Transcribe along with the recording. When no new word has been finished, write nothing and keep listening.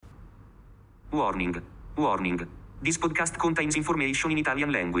Warning. Warning. This podcast contains information in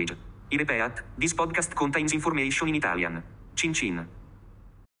Italian language. I repeat, this podcast contains information in Italian. Cin cin.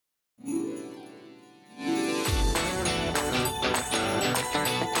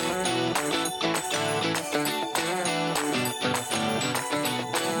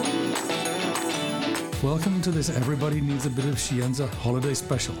 Welcome to this Everybody Needs a Bit of Scienza holiday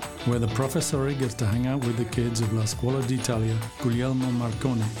special, where the professore gets to hang out with the kids of La Scuola d'Italia Guglielmo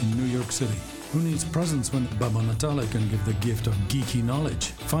Marconi in New York City. Who needs presents when Babbo Natale can give the gift of geeky knowledge?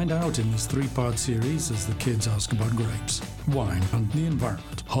 Find out in this 3-part series as the kids ask about grapes, wine, and the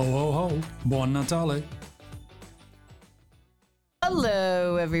environment. Ho ho ho! Buon Natale!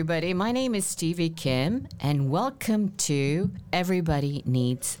 Hello, everybody. My name is Stevie Kim, and welcome to Everybody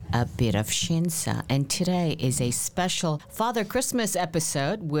Needs a Bit of Scienza. And today is a special Father Christmas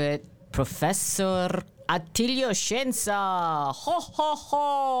episode with Professor Attilio Scienza. Ho, ho,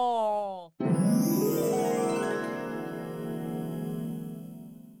 ho!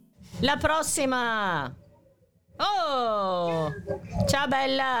 La prossima! Oh! Ciao,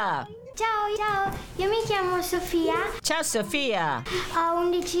 bella! Ciao, io mi chiamo Sofia, Ciao, Sofia! ho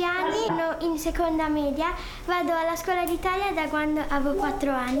 11 anni, sono in seconda media, vado alla scuola d'Italia da quando avevo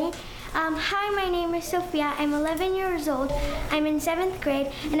 4 anni. Hi, my name is Sofia, I'm 11 years old, I'm in 7th grade,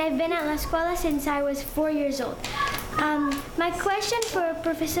 and I've been at La Scuola since I was 4 years old. My question for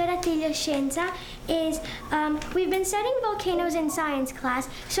Professor Attilio Scienza is, we've been studying volcanoes in science class,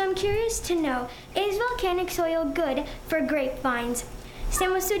 so I'm curious to know, is volcanic soil good for grapevines?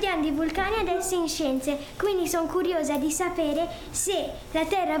 Stiamo studiando i vulcani adesso in scienze, quindi sono curiosa di sapere se la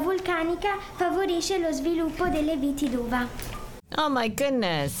terra vulcanica favorisce lo sviluppo delle viti d'uva. Oh my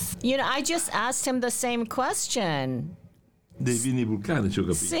goodness. You know, I just asked him the same question. Dei vini vulcanici, ho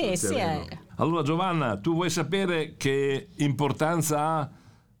capito. Sì, sì. Allora, Giovanna, tu vuoi sapere che importanza ha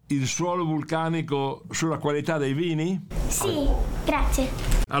il suolo vulcanico sulla qualità dei vini? Sì, grazie.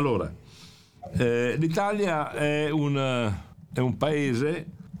 Allora, l'Italia è un paese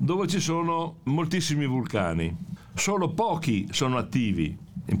dove ci sono moltissimi vulcani. Solo pochi sono attivi.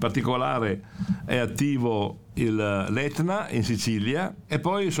 In particolare è attivo l'Etna in Sicilia e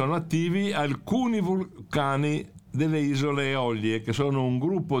poi sono attivi alcuni vulcani delle isole Eolie, che sono un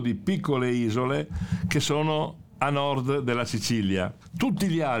gruppo di piccole isole che sono a nord della Sicilia. Tutti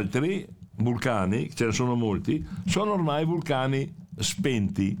gli altri vulcani, ce ne sono molti, sono ormai vulcani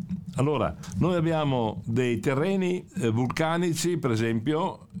spenti. Allora, noi abbiamo dei terreni vulcanici, per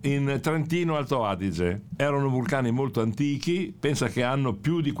esempio, in Trentino Alto Adige. Erano vulcani molto antichi, pensa che hanno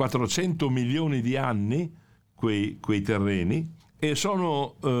più di 400 milioni di anni quei terreni, e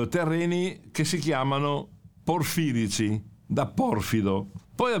sono terreni che si chiamano porfirici, da porfido.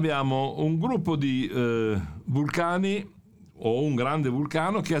 Poi abbiamo un gruppo di vulcani, o un grande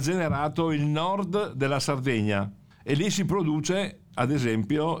vulcano, che ha generato il nord della Sardegna, e lì si produce ad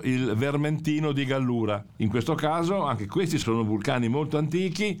esempio il vermentino di Gallura. In questo caso anche questi sono vulcani molto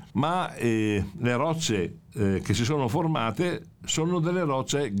antichi, ma le rocce che si sono formate sono delle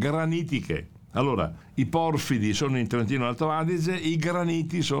rocce granitiche. Allora, i porfidi sono in Trentino Alto Adige, i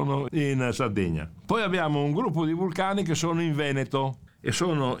graniti sono in Sardegna. Poi abbiamo un gruppo di vulcani che sono in Veneto, e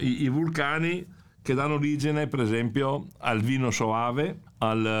sono i vulcani che danno origine, per esempio, al vino Soave,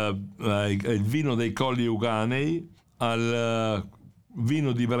 al vino dei Colli Euganei, al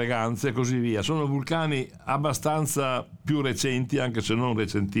vino di Breganze e così via. Sono vulcani abbastanza più recenti, anche se non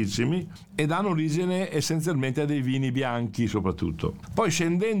recentissimi, e danno origine essenzialmente a dei vini bianchi soprattutto. Poi,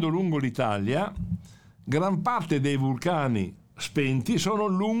 scendendo lungo l'Italia, gran parte dei vulcani spenti sono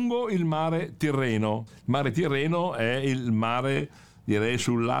lungo il mare Tirreno. Il mare Tirreno è il mare, direi,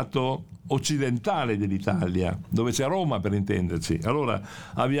 sul lato occidentale dell'Italia, dove c'è Roma, per intenderci. Allora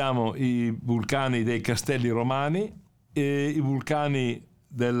abbiamo i vulcani dei Castelli Romani e i vulcani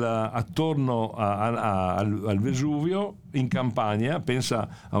attorno al Vesuvio in Campania. Pensa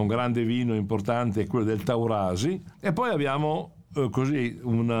a un grande vino importante, quello del Taurasi. E poi abbiamo così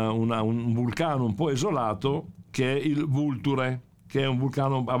un vulcano un po' isolato, che è il Vulture, che è un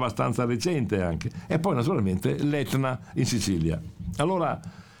vulcano abbastanza recente anche, e poi naturalmente l'Etna in Sicilia. Allora,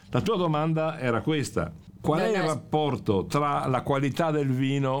 la tua domanda era questa: qual è il rapporto tra la qualità del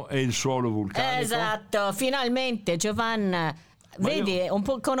vino e il suolo vulcanico? Esatto, finalmente, Giovanna. Vedi,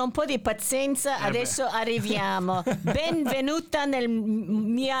 con un po' di pazienza adesso arriviamo. Benvenuta nel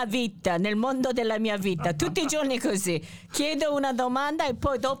mondo della mia vita. Tutti i giorni così. Chiedo una domanda e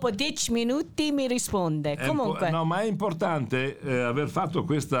poi dopo 10 minuti mi risponde. Comunque. No, ma è importante aver fatto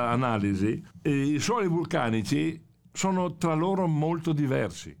questa analisi. I suoli vulcanici sono tra loro molto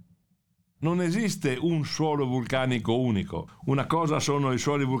diversi. non esiste un suolo vulcanico unico. Una cosa sono i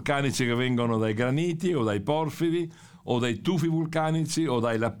suoli vulcanici che vengono dai graniti o dai porfiri o dai tufi vulcanici o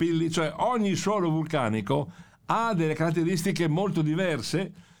dai lapilli, cioè ogni suolo vulcanico ha delle caratteristiche molto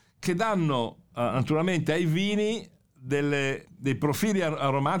diverse che danno naturalmente ai vini dei profili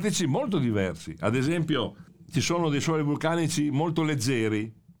aromatici molto diversi. Ad esempio, ci sono dei suoli vulcanici molto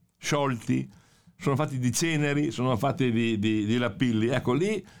leggeri, sciolti, sono fatti di ceneri, sono fatti di lapilli. Ecco,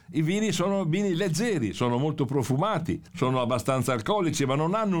 lì i vini sono vini leggeri, sono molto profumati, sono abbastanza alcolici, ma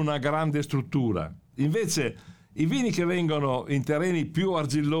non hanno una grande struttura. Invece i vini che vengono in terreni più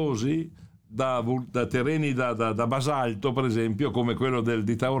argillosi, da terreni da basalto, per esempio, come quello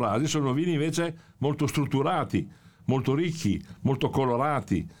di Taurasi, sono vini invece molto strutturati, molto ricchi, molto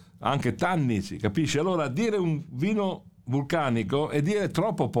colorati, anche tannici, capisci? Allora, dire un vino vulcanico è dire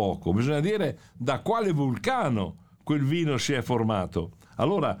troppo poco, bisogna dire da quale vulcano quel vino si è formato.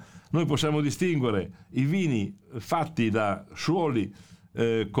 Allora, noi possiamo distinguere i vini fatti da suoli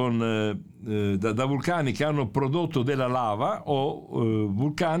da vulcani che hanno prodotto della lava o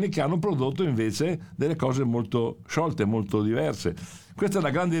vulcani che hanno prodotto invece delle cose molto sciolte, molto diverse. Questa è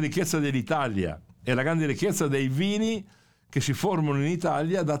la grande ricchezza dell'Italia, è la grande ricchezza dei vini che si formano in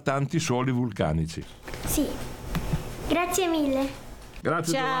Italia da tanti suoli vulcanici. Sì, grazie mille.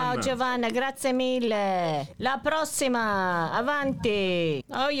 Grazie. Ciao Giovanna, grazie mille. La prossima, avanti.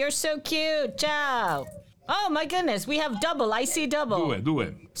 Oh, you're so cute. Ciao. Oh my goodness, we have double. I see double.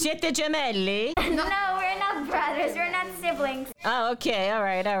 Due. Siete gemelli? No, we're not brothers, we're not siblings. Oh, okay. All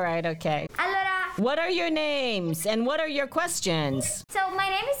right, okay. Allora, What are your names and what are your questions? so my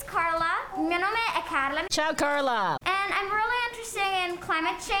name is Carla. Mio nome è Carla. Ciao Carla. And I'm really interested in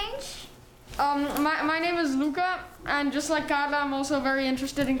climate change. My name is Luca, and just like Carla, I'm also very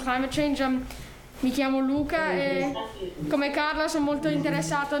interested in climate change. Mi chiamo Luca e come Carla sono molto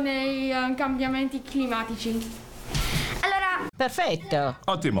interessato nei cambiamenti climatici. Allora, Perfetto.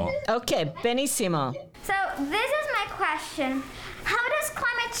 Ottimo. Ok, benissimo. so this is my question. How does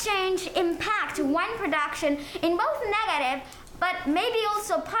climate change impact wine production in both negative but maybe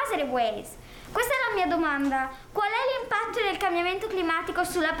also positive ways? Questa è la mia domanda. Qual è l'impatto del cambiamento climatico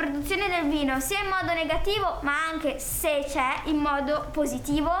sulla produzione del vino, sia in modo negativo, ma anche, se c'è, in modo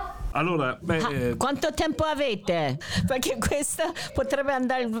positivo? Allora, Quanto tempo avete? Perché questa potrebbe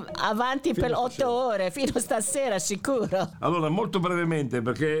andare avanti per 8 ore, fino a stasera sicuro. allora, molto brevemente,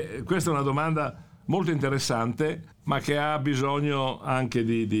 perché questa è una domanda molto interessante, ma che ha bisogno anche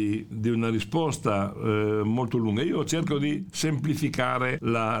di una risposta molto lunga. Io cerco di semplificare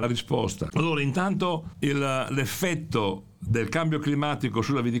la risposta. Allora, intanto l'effetto del cambio climatico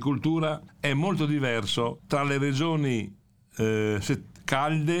sulla viticoltura è molto diverso tra le regioni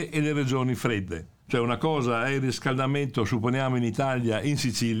calde e le regioni fredde. Cioè, una cosa è il riscaldamento, supponiamo, in Italia, in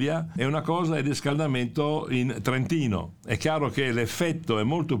Sicilia, e una cosa è il riscaldamento in Trentino. È chiaro che l'effetto è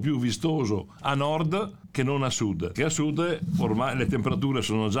molto più vistoso a nord che non a sud. Che a sud ormai le temperature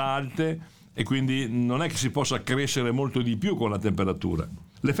sono già alte e quindi non è che si possa crescere molto di più con la temperatura.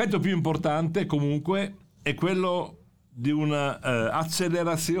 L'effetto più importante comunque è quello di una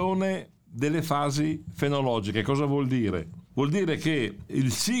accelerazione delle fasi fenologiche. Cosa vuol dire? Vuol dire che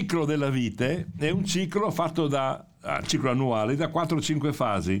il ciclo della vite è un ciclo fatto ciclo annuale da 4-5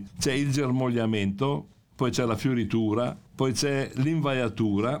 fasi. C'è il germogliamento, poi c'è la fioritura, poi c'è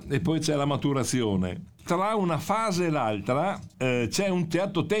l'invaiatura e poi c'è la maturazione. Tra una fase e l'altra c'è un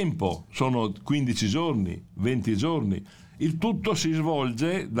certo tempo, sono 15 giorni, 20 giorni. Il tutto si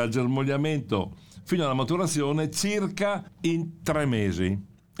svolge dal germogliamento fino alla maturazione circa in 3 mesi.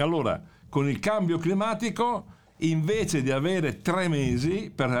 Allora, con il cambio climatico, invece di avere 3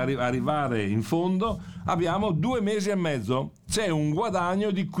 mesi per arrivare in fondo, abbiamo 2 mesi e mezzo. C'è un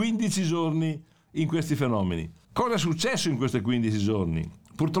guadagno di 15 giorni in questi fenomeni. Cosa è successo in questi 15 giorni?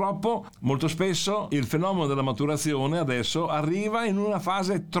 Purtroppo, molto spesso, il fenomeno della maturazione adesso arriva in una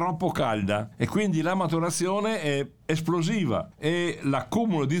fase troppo calda e quindi la maturazione è esplosiva e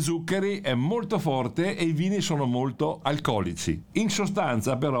l'accumulo di zuccheri è molto forte e i vini sono molto alcolici. In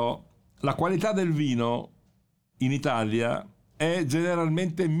sostanza, però, la qualità del vino in Italia è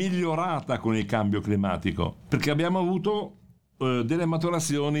generalmente migliorata con il cambio climatico, perché abbiamo avuto delle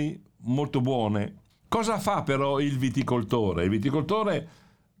maturazioni molto buone. Cosa fa però il viticoltore? Il viticoltore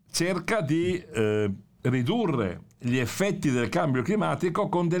cerca di ridurre gli effetti del cambio climatico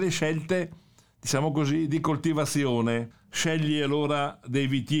con delle scelte, diciamo così, di coltivazione. Sceglie allora dei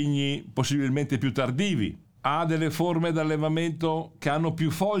vitigni possibilmente più tardivi. Ha delle forme d'allevamento che hanno più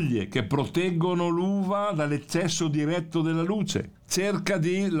foglie, che proteggono l'uva dall'eccesso diretto della luce. Cerca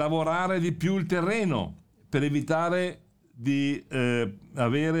di lavorare di più il terreno per evitare di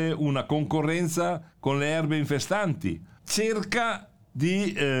avere una concorrenza con le erbe infestanti, cerca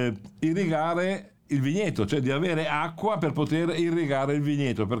di irrigare il vigneto, cioè di avere acqua per poter irrigare il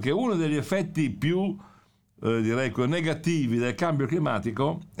vigneto, perché uno degli effetti più direi negativi del cambio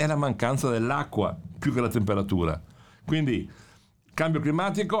climatico è la mancanza dell'acqua più che la temperatura. Quindi il cambio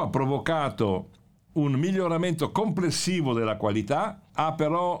climatico ha provocato un miglioramento complessivo della qualità, ha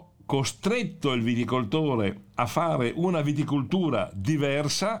però costretto il viticoltore a fare una viticoltura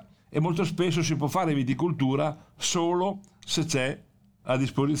diversa, e molto spesso si può fare viticoltura solo se c'è a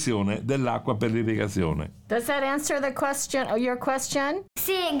disposizione dell'acqua per l'irrigazione. Does that answer the question, or your question?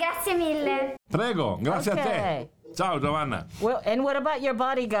 Sì, grazie mille. Prego, grazie a te. Ciao Giovanna. Well, and what about your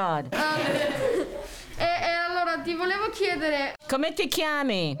bodyguard? Allora ti volevo chiedere. Come ti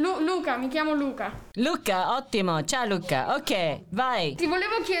chiami? Luca, mi chiamo Luca. Luca, ottimo. Ciao Luca. Ok, vai. Ti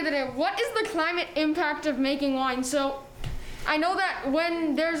volevo chiedere, what is the climate impact of making wine? So, I know that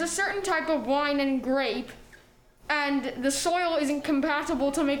when there's a certain type of wine and grape, and the soil isn't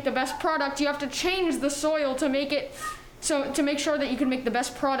compatible to make the best product, you have to change the soil to make it, so to make sure that you can make the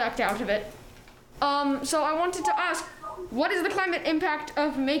best product out of it. So I wanted to ask, what is the climate impact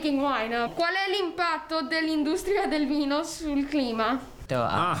of making wine? Qual è l'impatto dell'industria del vino sul clima?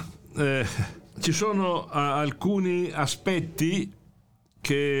 Ci sono alcuni aspetti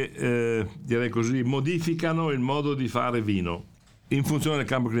che direi così modificano il modo di fare vino in funzione del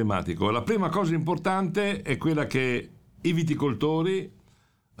cambio climatico. La prima cosa importante è quella che i viticoltori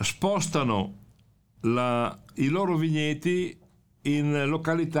spostano i loro vigneti in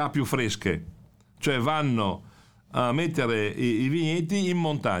località più fresche, cioè vanno a mettere i vigneti in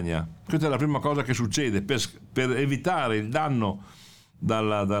montagna. Questa è la prima cosa che succede per evitare il danno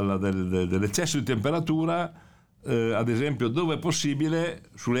dell'eccesso di temperatura, ad esempio dove è possibile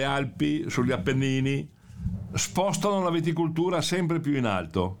sulle Alpi, sugli Appennini, spostano la viticoltura sempre più in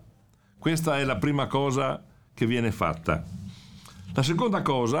alto. Questa è la prima cosa che viene fatta. La seconda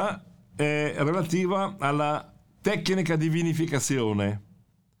cosa è relativa alla tecnica di vinificazione,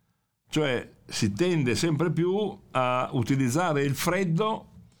 cioè si tende sempre più a utilizzare il freddo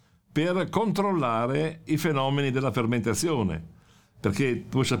per controllare i fenomeni della fermentazione, perché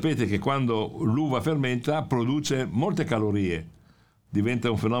voi sapete che quando l'uva fermenta produce molte calorie, diventa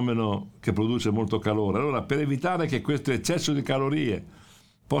un fenomeno che produce molto calore. Allora, per evitare che questo eccesso di calorie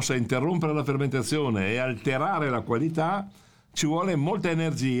possa interrompere la fermentazione e alterare la qualità, ci vuole molta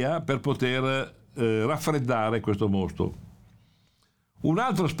energia per poter raffreddare questo mosto. Un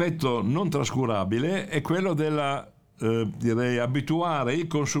altro aspetto non trascurabile è quello della direi abituare il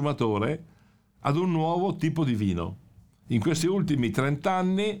consumatore ad un nuovo tipo di vino. In questi ultimi 30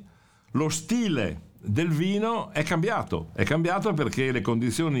 anni lo stile del vino è cambiato perché le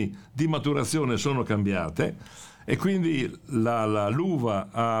condizioni di maturazione sono cambiate e quindi l'uva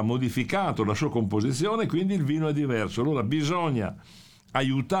ha modificato la sua composizione, quindi il vino è diverso. Allora bisogna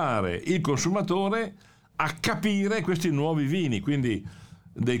aiutare il consumatore a capire questi nuovi vini, quindi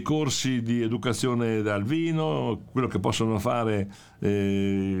dei corsi di educazione al vino, quello che possono fare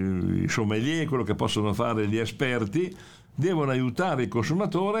i sommelier, quello che possono fare gli esperti, devono aiutare il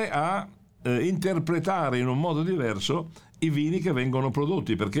consumatore a interpretare in un modo diverso i vini che vengono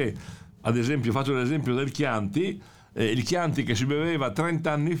prodotti, perché ad esempio faccio l'esempio del Chianti, il Chianti che si beveva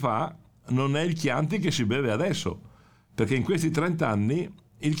 30 anni fa non è il Chianti che si beve adesso, perché in questi 30 anni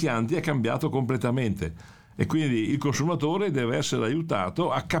il Chianti è cambiato completamente e quindi il consumatore deve essere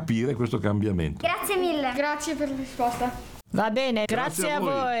aiutato a capire questo cambiamento. Grazie mille. Grazie per la risposta. Va bene, grazie a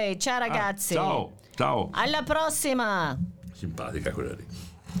voi. Ciao ragazzi. Ciao. Alla prossima. Simpatica quella lì.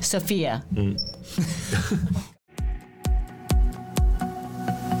 Sofia.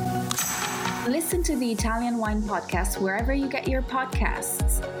 Listen to the Italian Wine Podcast wherever you get your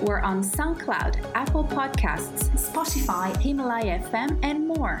podcasts. We're on SoundCloud, Apple Podcasts, Spotify, Himalaya FM, and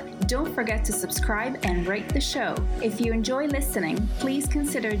more. Don't forget to subscribe and rate the show. If you enjoy listening, please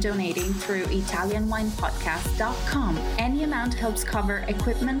consider donating through ItalianWinePodcast.com. Any amount helps cover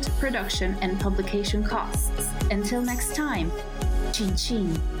equipment, production, and publication costs. Until next time, cin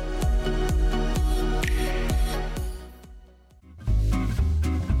cin.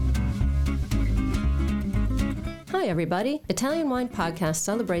 Hi everybody! Italian Wine Podcast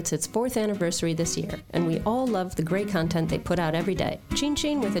celebrates its 4th anniversary this year, and we all love the great content they put out every day. Cin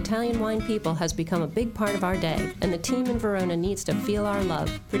Cin with Italian wine people has become a big part of our day, and the team in Verona needs to feel our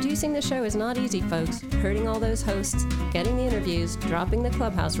love. Producing the show is not easy, folks. Herding all those hosts, getting the interviews, dropping the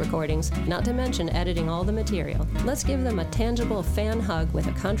Clubhouse recordings, not to mention editing all the material. Let's give them a tangible fan hug with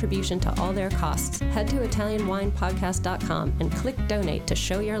a contribution to all their costs. Head to ItalianWinePodcast.com and click donate to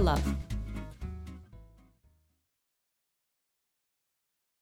show your love.